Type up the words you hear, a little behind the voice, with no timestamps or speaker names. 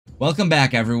Welcome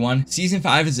back everyone. Season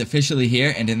 5 is officially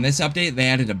here, and in this update they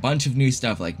added a bunch of new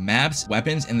stuff like maps,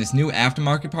 weapons, and this new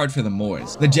aftermarket part for the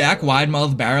MWIIs. The JAK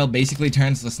Widemouth Barrel basically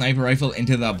turns the sniper rifle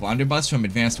into the Blunderbuss from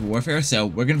Advanced Warfare, so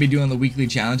we're going to be doing the weekly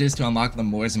challenges to unlock the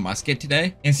MWII's musket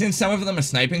today. And since some of them are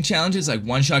sniping challenges like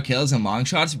one-shot kills and long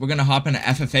shots, we're going to hop into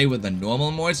FFA with the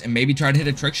normal MWIIs and maybe try to hit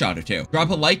a trick shot or two. Drop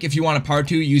a like if you want a part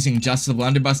 2 using just the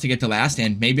Blunderbuss to get to last,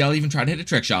 and maybe I'll even try to hit a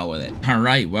trick shot with it.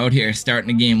 Alright, we're out here starting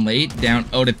the game late, down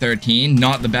 0-13.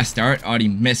 Not the best start, already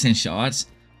missing shots.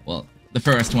 Well, the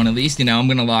first one at least. You know, I'm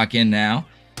gonna lock in now.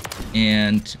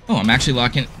 And, oh, I'm actually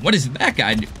locking. What is that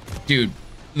guy do? Dude,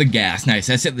 the gas. Nice.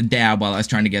 I set the dab while I was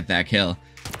trying to get that kill.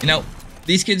 You know,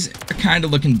 these kids are kind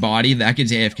of looking body. That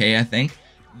kid's AFK, I think.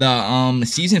 The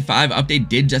Season 5 update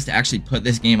did just actually put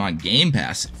this game on Game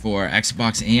Pass for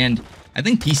Xbox, and I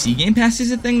think PC Game Pass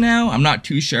is a thing now. I'm not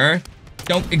too sure.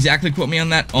 Don't exactly quote me on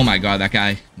that. Oh my god, that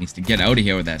guy needs to get out of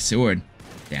here with that sword.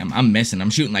 Damn, I'm missing. I'm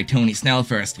shooting like Tony Snell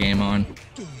first game on.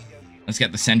 Let's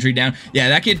get the sentry down. Yeah,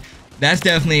 that kid, that's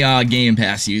definitely a Game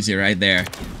Pass user right there.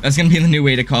 That's gonna be the new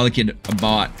way to call a kid a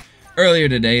bot. Earlier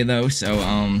today, though, so,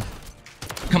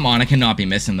 come on, I cannot be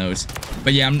missing those.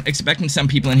 But yeah, I'm expecting some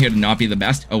people in here to not be the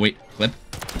best. Oh, wait, clip.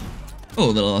 Oh,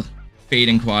 a little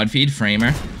fading quad feed,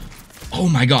 framer. Oh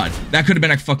my god, that could have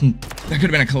been a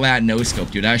collat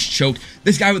no-scope, dude. I was choked.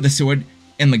 This guy with the sword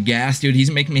and the gas, dude, he's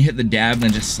making me hit the dab and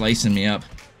then just slicing me up.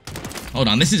 Hold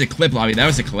on, this is a clip lobby. That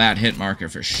was a collat hit marker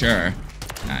for sure.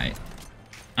 Alright.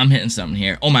 I'm hitting something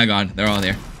here. Oh my god, they're all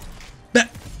there.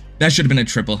 That should have been a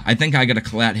triple. I think I got a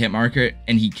collat hit marker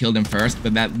and he killed him first,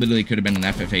 but that literally could have been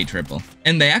an FFA triple.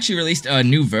 And they actually released a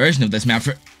new version of this map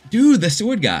for, dude, the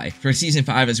sword guy. For Season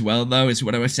 5 as well, though, is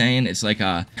what I was saying. It's like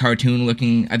a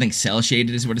cartoon-looking, I think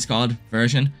cel-shaded is what it's called,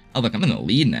 version. Oh, look, I'm in the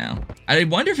lead now. I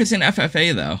wonder if it's in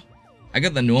FFA, though. I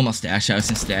got the normal stash house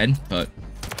instead, but...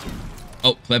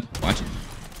 Oh, clip. Watch it.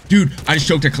 Dude, I just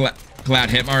choked a collat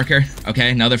hit marker.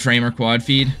 Okay, another framer quad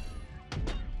feed.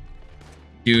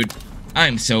 Dude,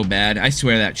 I'm so bad. I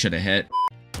swear that should have hit.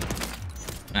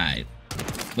 Alright.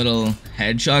 Little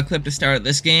headshot clip to start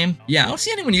this game. Yeah, I don't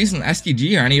see anyone using the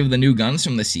STG or any of the new guns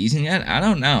from the season yet. I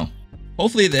don't know.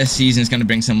 Hopefully this season is going to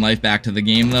bring some life back to the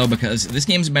game, though, because this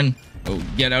game's been... Oh,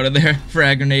 get out of there,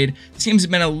 frag grenade. This game's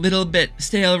been a little bit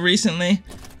stale recently.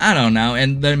 I don't know,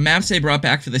 and the maps they brought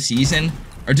back for the season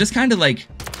are just kind of like...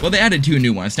 Well, they added 2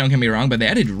 new ones, don't get me wrong, but they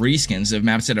added reskins of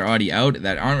maps that are already out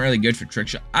that aren't really good for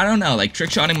trickshot. I don't know, like,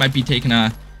 trickshotting might be taking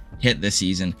a hit this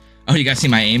season. Oh, you guys see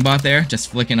my aimbot there? Just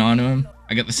flicking onto him.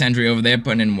 I got the sentry over there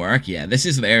putting in work. Yeah, this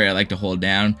is the area I like to hold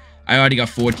down. I already got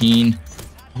 14.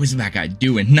 What is that guy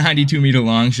doing? 92-meter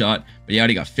long shot. But he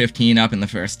already got 15 up in the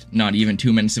first, not even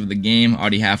 2 minutes of the game.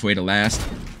 Already halfway to last.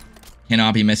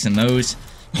 Cannot be missing those.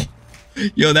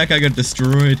 Yo, that guy got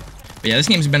destroyed. But yeah, this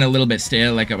game's been a little bit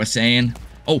stale, like I was saying.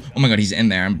 Oh my god, he's in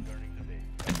there. I'm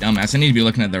a dumbass. I need to be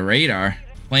looking at the radar.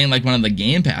 Playing like one of the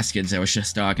Game Pass kids I was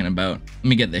just talking about. Let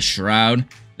me get this shroud.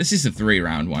 This is a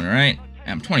 3-round one, right?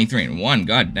 I'm 23-1.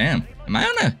 God damn. Am I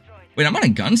on a... Wait, I'm on a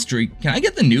gun streak. Can I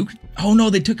get the nuke? Oh no,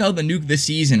 they took out the nuke this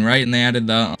season, right? And they added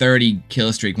the 30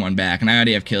 kill streak one back. And I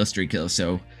already have kill streak kills,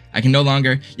 so I can no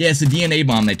longer... Yeah, it's the DNA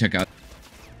bomb they took out.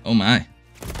 Oh my.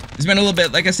 It's been a little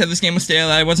bit, like I said, this game was stale.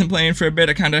 I wasn't playing for a bit.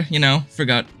 I kind of, you know,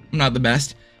 forgot. I'm not the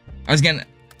best. I was getting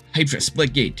hyped for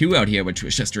Splitgate 2 out here, which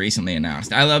was just recently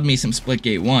announced. I love me some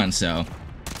Splitgate 1, so...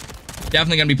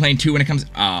 Definitely gonna be playing 2 when it comes...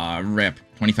 Rip.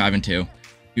 25-2.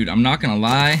 Dude, I'm not gonna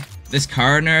lie. This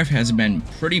card nerf has been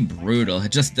pretty brutal.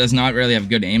 It just does not really have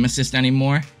good aim assist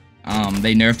anymore.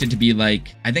 They nerfed it to be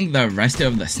like, I think the rest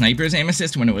of the sniper's aim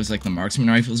assist when it was like the marksman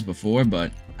rifles before,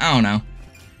 but I don't know.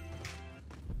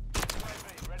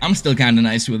 I'm still kind of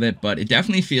nice with it, but it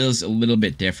definitely feels a little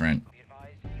bit different.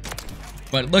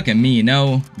 But look at me,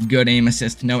 no good aim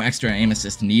assist, no extra aim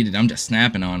assist needed. I'm just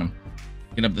snapping on them.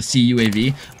 Get up the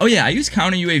CUAV. Oh yeah, I use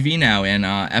counter UAV now in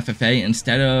FFA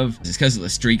instead of... It's because of the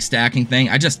streak stacking thing.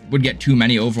 I just would get too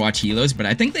many Overwatch helos, but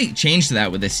I think they changed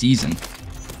that with this season.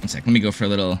 One sec, let me go for a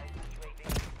little...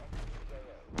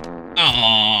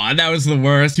 Oh, that was the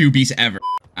worst 2-piece ever.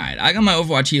 Alright, I got my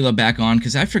Overwatch helo back on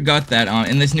because I forgot that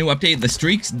in this new update, the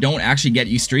streaks don't actually get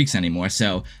you streaks anymore,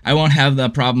 so I won't have the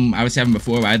problem I was having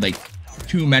before where I had like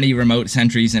too many remote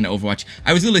sentries in Overwatch.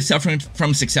 I was literally suffering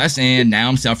from success, and now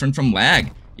I'm suffering from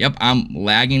lag. Yep, I'm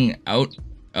lagging out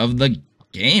of the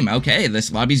game. Okay,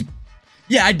 this lobby's...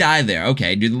 Yeah, I died there.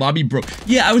 Okay, dude, the lobby broke.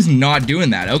 Yeah, I was not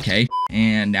doing that. Okay.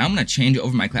 And now I'm gonna change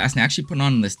over my class and actually put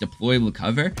on this deployable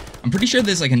cover. I'm pretty sure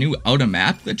there's like a new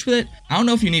out-of-map glitch with it. I don't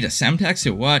know if you need a semtex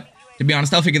or what. To be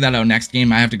honest, I'll figure that out next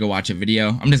game. I have to go watch a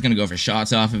video. I'm just gonna go for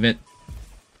shots off of it.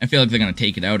 I feel like they're gonna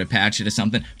take it out or patch it or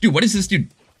something. Dude, what is this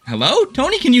dude? Hello?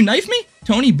 Tony, can you knife me?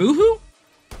 Tony Boohoo?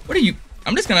 What are you?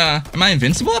 I'm just gonna... Am I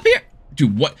invincible up here?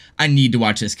 Dude, what? I need to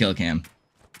watch this kill cam.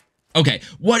 Okay,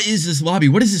 what is this lobby?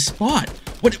 What is this spot?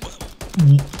 What?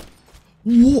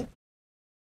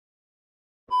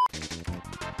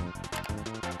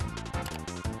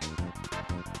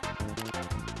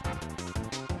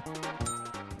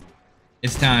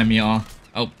 It's time, y'all.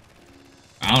 Oh,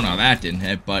 I don't know, that didn't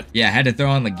hit, but yeah, I had to throw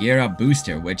on the gear up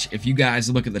booster, which if you guys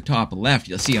look at the top left,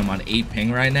 you'll see I'm on 8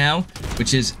 ping right now,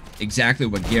 which is exactly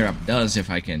what gear up does. If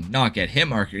I can not get hit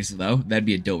markers though, that'd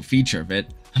be a dope feature of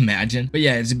it. Imagine. But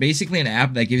yeah, it's basically an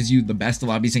app that gives you the best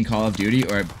lobbies in Call of Duty,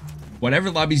 or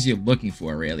whatever lobbies you're looking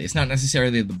for, really. It's not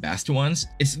necessarily the best ones.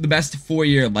 It's the best for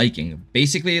your liking.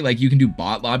 Basically, like, you can do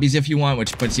bot lobbies if you want,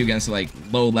 which puts you against, like,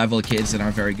 low-level kids that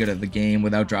aren't very good at the game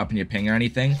without dropping your ping or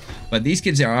anything. But these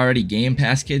kids are already Game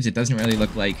Pass kids. It doesn't really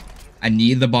look like I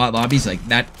need the bot lobbies like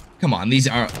that. Come on, these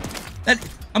are...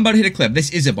 I'm about to hit a clip.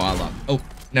 This is a bot lobby. Oh,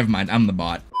 never mind. I'm the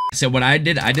bot. So what I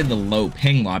did the low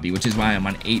ping lobby, which is why I'm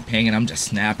on 8 ping and I'm just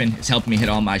snapping. It's helping me hit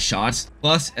all my shots.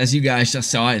 Plus, as you guys just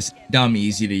saw, it's dumb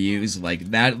easy to use.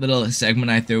 Like, that little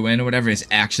segment I threw in or whatever is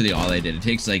actually all I did. It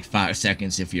takes like 5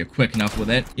 seconds if you're quick enough with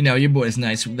it. You know, your boy's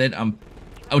nice with it. I'm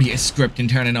out here scripting,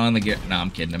 turning on the gear. No, I'm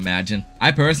kidding, imagine.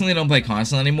 I personally don't play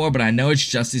console anymore, but I know it's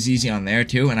just as easy on there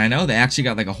too, and I know they actually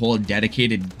got like a whole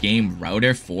dedicated game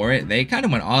router for it. They kind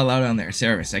of went all out on their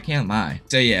service, I can't lie.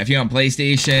 So yeah, if you're on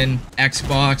PlayStation,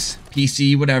 Xbox,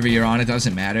 PC, whatever you're on, it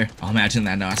doesn't matter. I'll imagine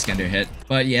that Noskender hit.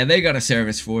 But yeah, they got a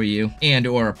service for you, and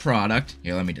or a product.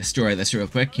 Here, let me destroy this real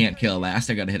quick. Can't kill last,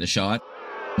 I gotta hit a shot.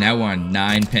 Now we're on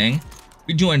 9 ping.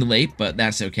 We joined late, but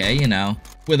that's okay, you know.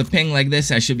 With a ping like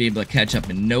this, I should be able to catch up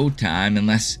in no time,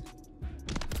 unless...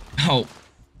 Oh.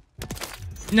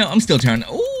 No, I'm still turning...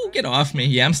 Oh, get off me.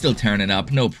 Yeah, I'm still turning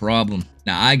up, no problem.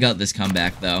 Now, I got this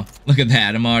comeback, though. Look at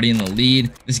that, I'm already in the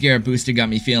lead. This Garrett booster got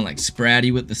me feeling like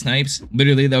Spratty with the snipes.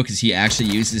 Literally, though, because he actually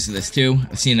uses this, too.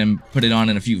 I've seen him put it on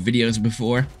in a few videos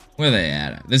before. Where are they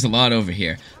at? There's a lot over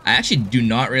here. I actually do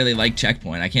not really like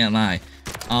Checkpoint, I can't lie.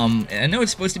 I know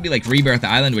it's supposed to be like Rebirth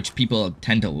Island, which people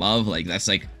tend to love. Like, that's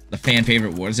like the fan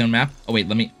favorite Warzone map. Oh, wait,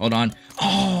 hold on.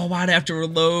 Oh, why'd I have to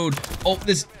reload? Oh,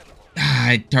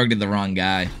 I targeted the wrong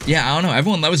guy. Yeah, I don't know.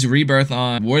 Everyone loves Rebirth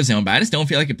on Warzone, but I just don't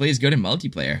feel like it plays good in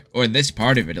multiplayer. Or this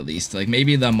part of it, at least. Like,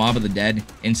 maybe the Mob of the Dead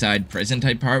inside prison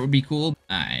type part would be cool.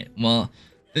 Alright, well,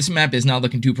 this map is not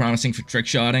looking too promising for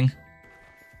trickshotting.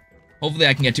 Hopefully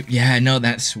I can get to... Yeah, no,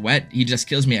 that sweat, he just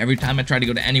kills me every time I try to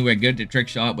go to anywhere good to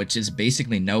trickshot, which is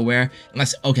basically nowhere.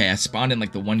 Unless, okay, I spawned in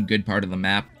like the one good part of the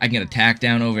map. I can get a tack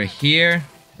down over here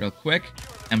real quick.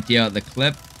 Empty out the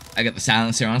clip. I got the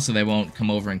silencer on so they won't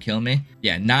come over and kill me.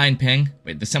 Yeah, 9 ping.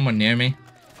 Wait, there's someone near me.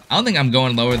 I don't think I'm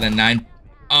going lower than 9.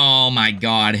 Oh my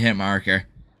god, hit marker.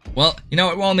 Well, you know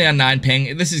what, we're only on 9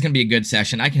 ping. This is gonna be a good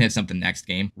session. I can hit something next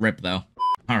game. Rip, though.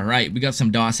 Alright, we got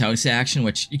some DOS house action,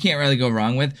 which you can't really go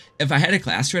wrong with. If I had a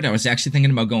class for it, I was actually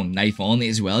thinking about going knife only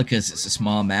as well, because it's a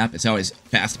small map. It's always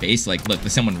fast-paced. Like, look,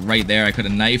 there's someone right there I could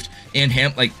have knifed. And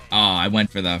him, like, oh, I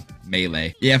went for the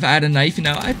melee. Yeah, if I had a knife, you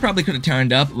know, I probably could have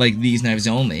turned up, like, these knives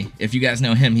only. If you guys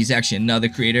know him, he's actually another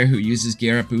creator who uses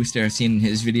Garrett Booster. I've seen in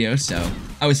his videos, so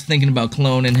I was thinking about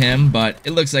cloning him, but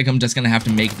it looks like I'm just gonna have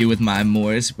to make do with my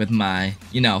Moors, with my,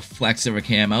 you know, flex over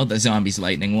camo, the Zombies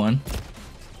Lightning one.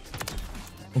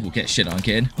 Oh, get shit on,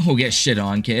 kid. Oh, get shit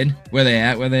on, kid. Where they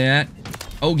at? Where they at?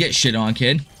 Oh, get shit on,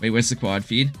 kid. Wait, where's the quad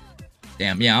feed?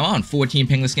 Damn, yeah, I'm on 14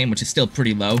 ping this game, which is still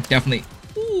pretty low. Definitely...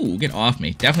 Ooh, get off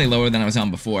me. Definitely lower than I was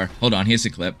on before. Hold on, here's the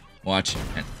clip. Watch.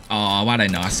 And, oh, why'd I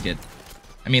nosk it?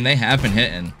 I mean, they have been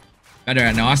hitting better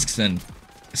at nosks than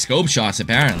scope shots,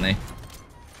 apparently.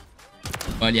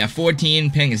 But yeah,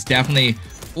 14 ping is definitely...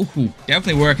 Ooh,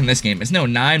 definitely working this game. It's no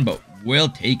 9, but we'll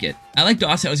take it. I like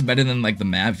DOS House better than like the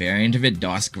map variant of it,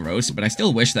 DOS Gross, but I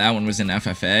still wish that one was in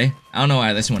FFA. I don't know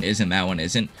why this one isn't, that one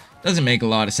isn't. Doesn't make a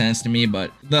lot of sense to me,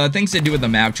 but the things they do with the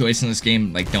map choice in this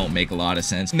game, like, don't make a lot of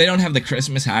sense. They don't have the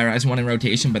Christmas high-rise one in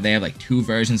rotation, but they have like 2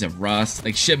 versions of Rust.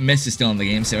 Like, Ship Mist is still in the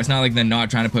game, so it's not like they're not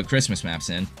trying to put Christmas maps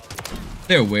in.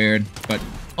 They're weird, but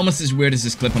almost as weird as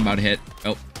this clip I'm about to hit.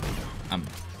 Oh, I'm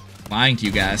lying to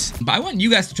you guys. But I want you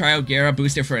guys to try out Garrett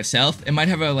Booster for itself. It might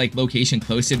have a like location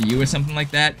closer to you or something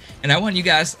like that. And I want you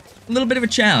guys a little bit of a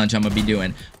challenge I'm gonna be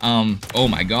doing. Oh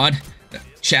my god.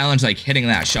 Challenge like hitting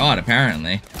that shot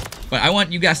apparently. But I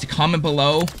want you guys to comment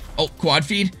below. Oh, quad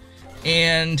feed.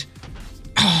 And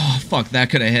oh fuck, that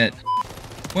could have hit.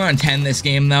 We're on 10 this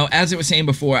game, though. As I was saying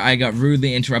before, I got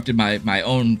rudely interrupted by my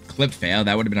own clip fail.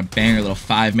 That would have been a banger little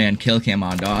 5-man kill cam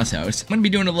on DOS house. I'm going to be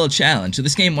doing a little challenge. So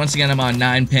this game, once again, I'm on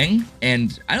 9 ping,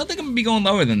 and I don't think I'm going to be going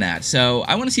lower than that. So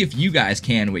I want to see if you guys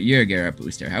can with your Garrett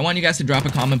booster. I want you guys to drop a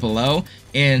comment below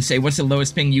and say what's the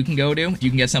lowest ping you can go to. If you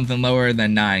can get something lower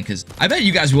than 9, because I bet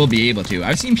you guys will be able to.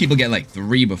 I've seen people get like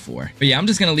 3 before. But yeah, I'm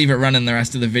just going to leave it running the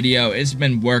rest of the video. It's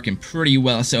been working pretty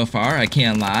well so far, I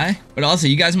can't lie. But also,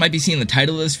 you guys might be seeing the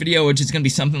title of this video, which is going to be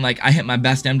something like, I hit my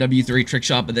best MW3 trick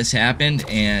shot, but this happened,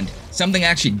 and something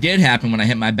actually did happen when I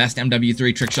hit my best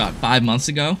MW3 trick shot 5 months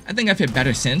ago. I think I've hit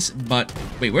better since, but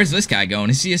wait, where's this guy going?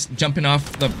 Is he just jumping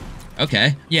off the...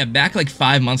 Okay. Yeah, back like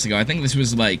 5 months ago. I think this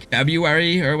was like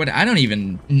February or what. I don't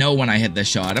even know when I hit this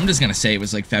shot. I'm just going to say it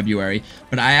was like February.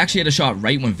 But I actually had a shot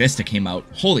right when Vista came out.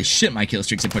 Holy shit, my kill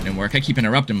streaks are putting in work. I keep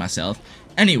interrupting myself.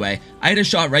 Anyway, I had a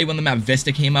shot right when the map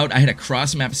Vista came out. I had a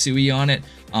cross-map SoaR on it.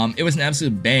 It was an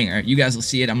absolute banger. You guys will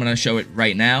see it. I'm going to show it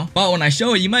right now. But when I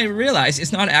show it, you might realize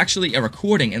it's not actually a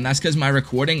recording. And that's because my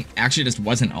recording actually just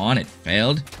wasn't on. It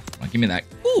failed. Come on, give me that.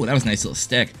 Ooh, that was a nice little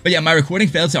stick. But yeah, my recording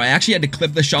failed, so I actually had to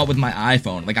clip the shot with my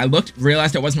iPhone. Like, I looked,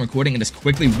 realized I wasn't recording, and just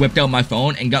quickly whipped out my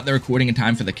phone and got the recording in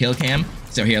time for the kill cam.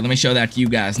 So here, let me show that to you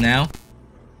guys now.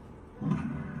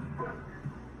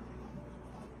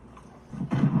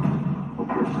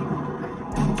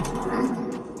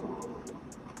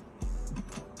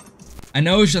 I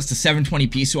know it was just a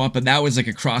 720p swap, but that was like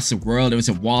across the world. It was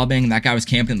a wall bang. That guy was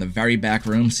camped in the very back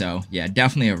room, so yeah,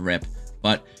 definitely a rip.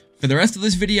 But for the rest of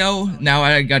this video, now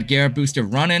I got Garrett booster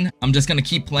running. I'm just gonna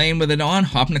keep playing with it on,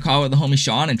 hop in the call with the homie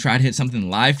Sean, and try to hit something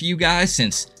live for you guys,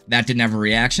 since that didn't have a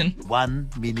reaction. 1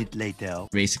 minute later.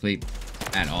 Basically,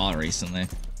 at all recently.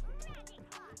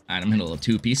 Alright, I'm hitting a little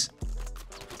 2-piece.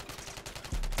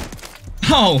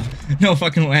 Oh, no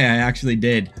fucking way, I actually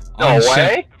did. No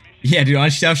way? Yeah, dude, on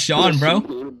Chef Sean,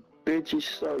 bro.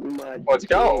 Let's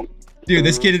go. Dude,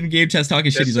 this kid in the game chat's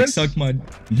talking shit. He's like, suck my...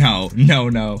 No, no,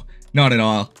 no. Not at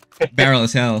all. Barrel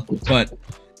as hell. But,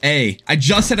 hey, I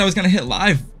just said I was going to hit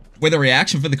live with a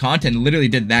reaction for the content. Literally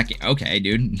did that game. Okay,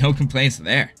 dude. No complaints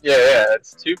there. Yeah,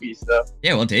 it's 2-piece though.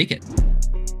 Yeah, we'll take it.